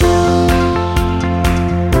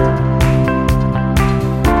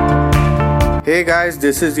Hey guys,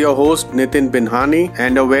 this is your host Nitin Binhani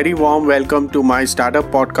and a very warm welcome to my startup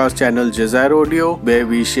podcast channel Jazair Audio, where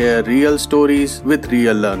we share real stories with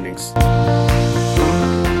real learnings.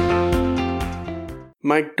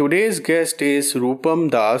 My today's guest is Rupam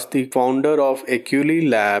Das, the founder of Aculi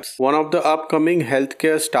Labs, one of the upcoming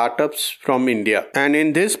healthcare startups from India. And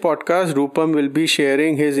in this podcast, Rupam will be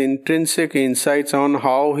sharing his intrinsic insights on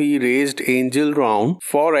how he raised angel round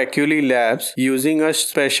for Aculi Labs using a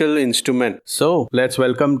special instrument. So, let's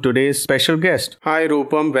welcome today's special guest. Hi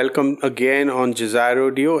Rupam, welcome again on Jazair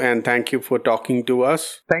Audio and thank you for talking to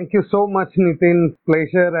us. Thank you so much, Nitin.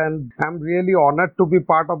 Pleasure, and I'm really honored to be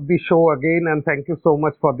part of the show again, and thank you so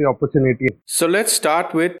much for the opportunity. So let's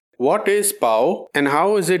start with what is POW and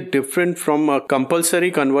how is it different from a compulsory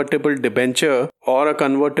convertible debenture or a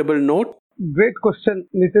convertible note? Great question,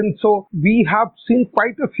 Nitin. So we have seen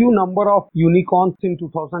quite a few number of unicorns in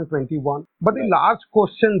 2021, but the large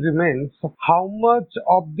question remains how much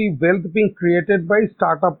of the wealth being created by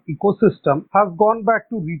startup ecosystem has gone back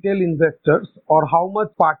to retail investors, or how much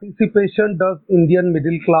participation does Indian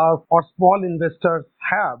middle class or small investors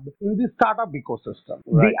have in the startup ecosystem?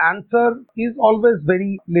 Right. The answer is always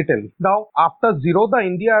very little. Now, after zero, the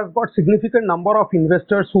India has got significant number of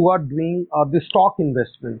investors who are doing the stock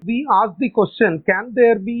investment. We asked the question, can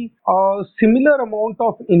there be a similar amount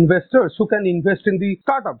of investors who can invest in the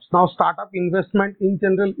startups? Now, startup investment in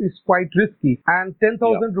general is quite risky, and 10,000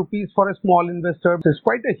 rupees for a small investor is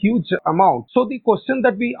quite a huge amount. So the question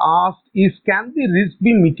that we asked is, can the risk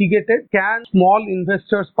be mitigated? Can small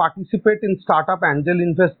investors participate in startup angel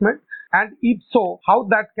investment? And if so, how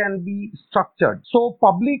that can be structured? So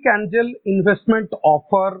public angel investment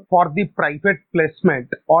offer for the private placement,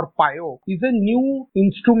 or PIO, is a new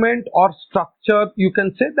instrument or structure, you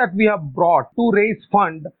can say, that we have brought to raise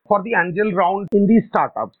fund for the angel round in these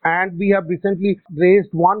startups. And we have recently raised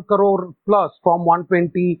 1 crore plus from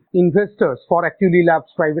 120 investors for Aculi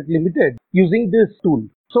Labs Private Limited using this tool.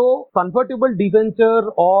 So convertible debenture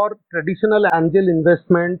or traditional angel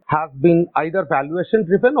investment has been either valuation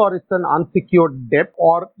driven, or it's an unsecured debt,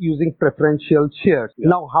 or using preferential shares.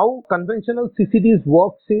 Now, how conventional CCDs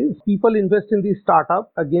works is people invest in the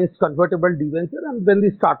startup against convertible debenture, and when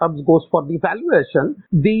the startup goes for the valuation,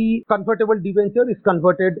 the convertible debenture is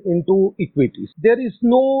converted into equities. There is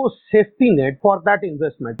no safety net for that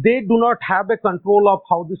investment. They do not have a control of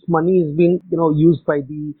how this money is being used by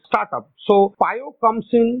the startup. So PIO comes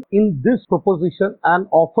in this proposition and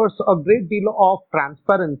offers a great deal of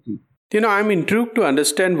transparency. I'm intrigued to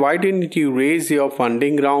understand, why didn't you raise your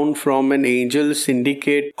funding round from an angel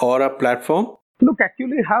syndicate or a platform? Look,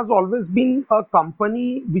 Aculi has always been a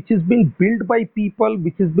company which has been built by people,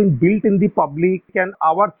 which has been built in the public, and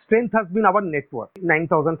our strength has been our network.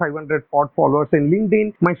 9,500 odd followers in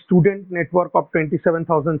LinkedIn, my student network of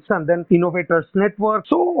 27,000, and then innovators network.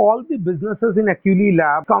 So all the businesses in Aculi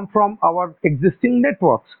Lab come from our existing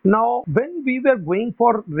networks. Now, when we were going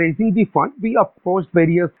for raising the fund, we approached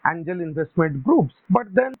various angel investment groups, but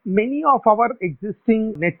then many of our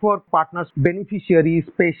existing network partners, beneficiaries,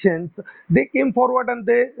 patients, they came forward and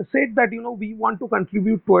they said that we want to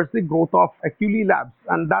contribute towards the growth of Aculi Labs,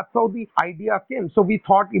 and that's how the idea came. So we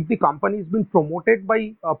thought, if the company has been promoted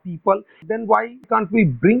by people, then why can't we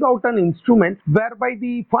bring out an instrument whereby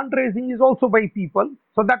the fundraising is also by people?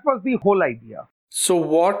 So that was the whole idea. So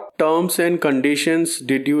what terms and conditions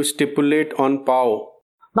did you stipulate on POW?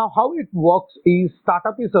 Now, how it works is,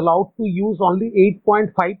 startup is allowed to use only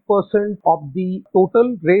 8.5% of the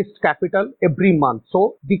total raised capital every month.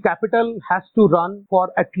 So the capital has to run for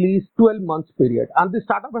at least 12 months period, and the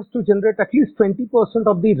startup has to generate at least 20%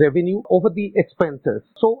 of the revenue over the expenses.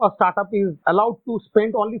 So a startup is allowed to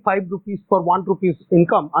spend only 5 rupees for 1 rupees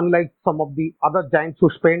income, unlike some of the other giants who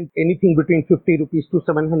spend anything between 50 rupees to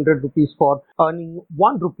 700 rupees for earning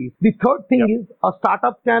 1 rupee. The third thing is, a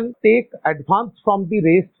startup can take advance from the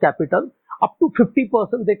raised capital. Up to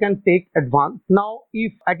 50% they can take advance. Now,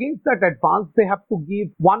 if against that advance, they have to give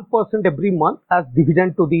 1% every month as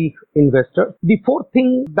dividend to the investor. The fourth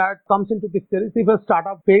thing that comes into picture is, if a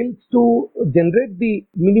startup fails to generate the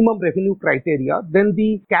minimum revenue criteria, then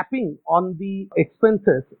the capping on the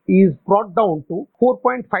expenses is brought down to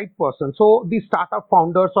 4.5%. So the startup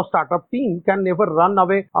founders or startup team can never run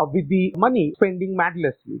away with the money spending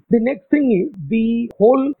madlessly. The next thing is, the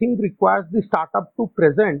whole thing requires the startup to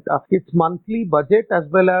present its monthly budget as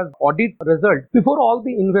well as audit result before all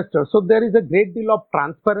the investors. So there is a great deal of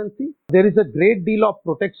transparency. there is a great deal of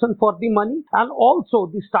protection for the money, and also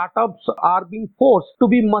the startups are being forced to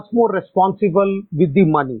be much more responsible with the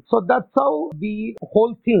money. So that's how the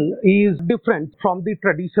whole thing is different from the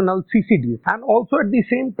traditional CCDs. And also at the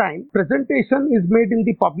same time, presentation is made in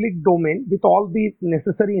the public domain with all the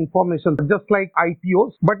necessary information, just like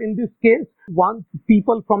IPOs. But in this case, once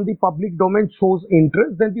people from the public domain shows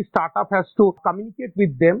interest, then the startup has to communicate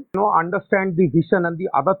with them, understand the vision and the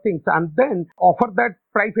other things, and then offer that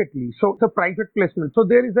privately. So it's a private placement. So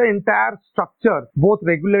there is an entire structure, both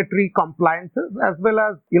regulatory compliances as well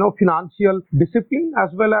as, financial discipline as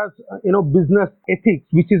well as, business ethics,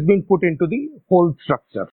 which is being put into the whole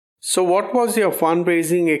structure. So what was your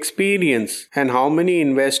fundraising experience and how many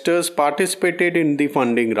investors participated in the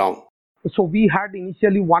funding round? So we had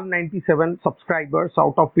initially 197 subscribers,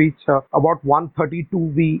 out of which about 132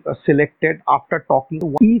 we selected after talking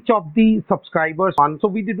to each of the subscribers. So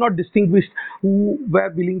we did not distinguish who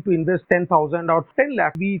were willing to invest 10,000 or 10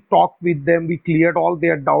 lakh. We talked with them, we cleared all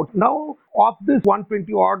their doubts. Now, of this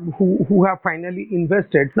 120 odd who have finally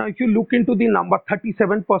invested, now if you look into the number,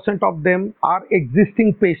 37% of them are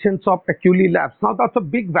existing patients of Aculi Labs. Now that's a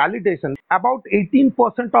big validation. About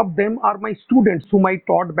 18% of them are my students whom I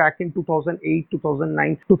taught back in 2008,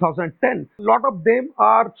 2009, 2010. A lot of them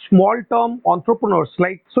are small-term entrepreneurs.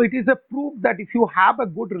 So it is a proof that if you have a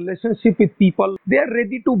good relationship with people, they are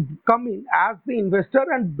ready to come in as the investor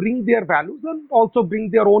and bring their values and also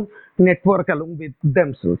bring their own network along with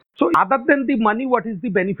themselves. So other than the money, what is the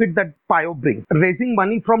benefit that PIO brings? Raising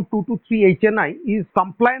money from 2 to 3 HNI is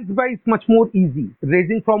compliance-wise much more easy.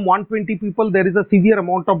 Raising from 120 people, there is a severe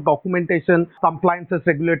amount of documentation, compliances,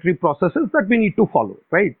 regulatory processes that we need to follow,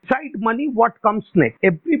 right? Side money, what comes next?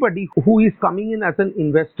 Everybody who is coming in as an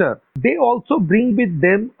investor, they also bring with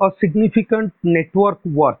them a significant network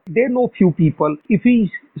worth. They know few people. If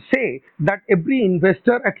we say that every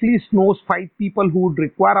investor at least knows 5 people who would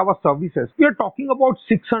require our services, we are talking about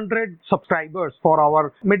 600 subscribers for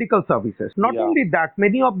our medical services. Not only that,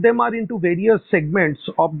 many of them are into various segments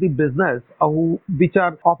of the business which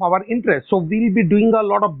are of our interest. So we'll be doing a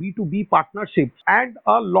lot of B2B partnerships and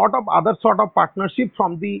a lot of other sort of partnerships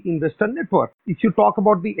from the investor network. If you talk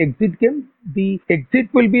about the exit game, the exit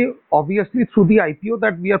will be obviously through the IPO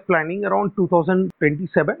that we are planning around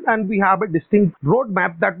 2027, and we have a distinct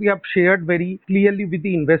roadmap that we have shared very clearly with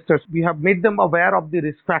the investors. We have made them aware of the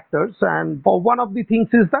risk factors, and for one of the things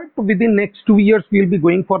is that within next 2 years we'll be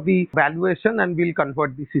going for the valuation and we'll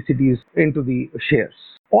convert the CCDs into the shares.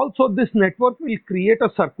 Also, this network will create a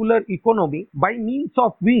circular economy by means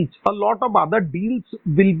of which a lot of other deals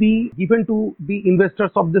will be given to the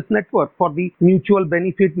investors of this network for the mutual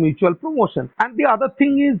benefit, mutual promotion. And the other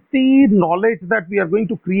thing is the knowledge that we are going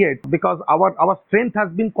to create, because our strength has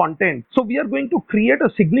been content. So we are going to create a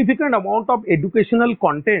significant amount of educational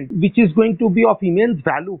content which is going to be of immense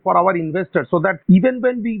value for our investors, so that even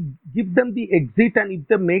when we give them the exit and if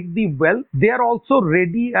they make the wealth, they are also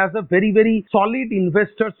ready as a very, very solid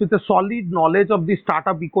investor with a solid knowledge of the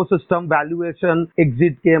startup ecosystem, valuation,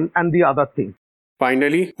 exit game, and the other things.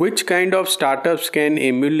 Finally, which kind of startups can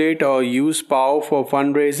emulate or use PIO for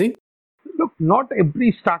fundraising? Look, not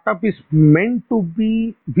every startup is meant to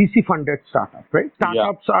be VC-funded startup, right?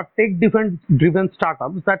 Startups are tech-driven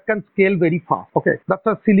startups that can scale very fast. Okay, that's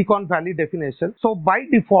a Silicon Valley definition. So by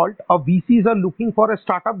default, VCs are looking for a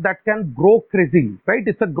startup that can grow crazily, right?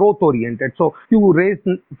 It's a growth-oriented. So you raise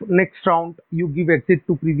next round, you give exit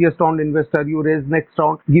to previous round investor, you raise next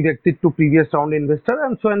round, give exit to previous round investor,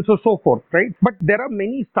 and so forth, right? But there are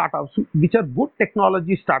many startups which are good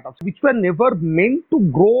technology startups, which were never meant to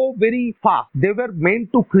grow very fast. They were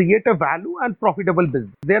meant to create a value and profitable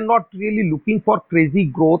business. They are not really looking for crazy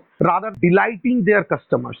growth, rather delighting their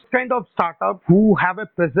customers. Kind of startup who have a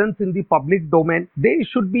presence in the public domain, they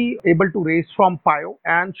should be able to raise from PIO,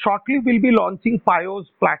 and shortly we'll be launching PIO's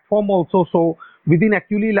platform also. So within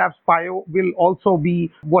Aculi Labs, PIO will also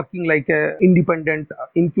be working like an independent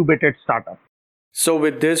incubated startup. So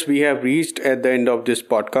with this, we have reached at the end of this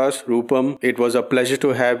podcast. Rupam, it was a pleasure to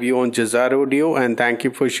have you on Jazzar Audio, and thank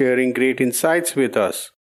you for sharing great insights with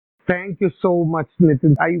us. Thank you so much,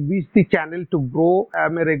 Nitin. I wish the channel to grow.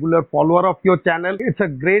 I'm a regular follower of your channel. It's a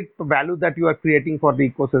great value that you are creating for the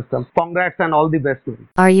ecosystem. Congrats and all the best to you.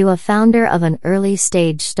 Are you a founder of an early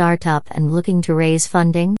stage startup and looking to raise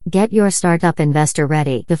funding? Get your startup investor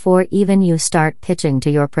ready before even you start pitching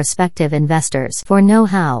to your prospective investors. For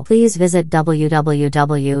know-how, please visit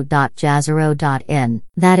www.jazzaro.in.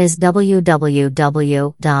 That is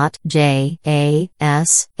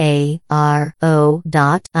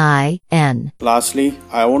www.jazzaro.in. IN. Lastly,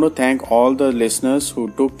 I want to thank all the listeners who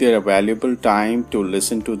took their valuable time to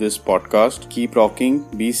listen to this podcast. Keep rocking,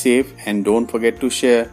 be safe, and don't forget to share.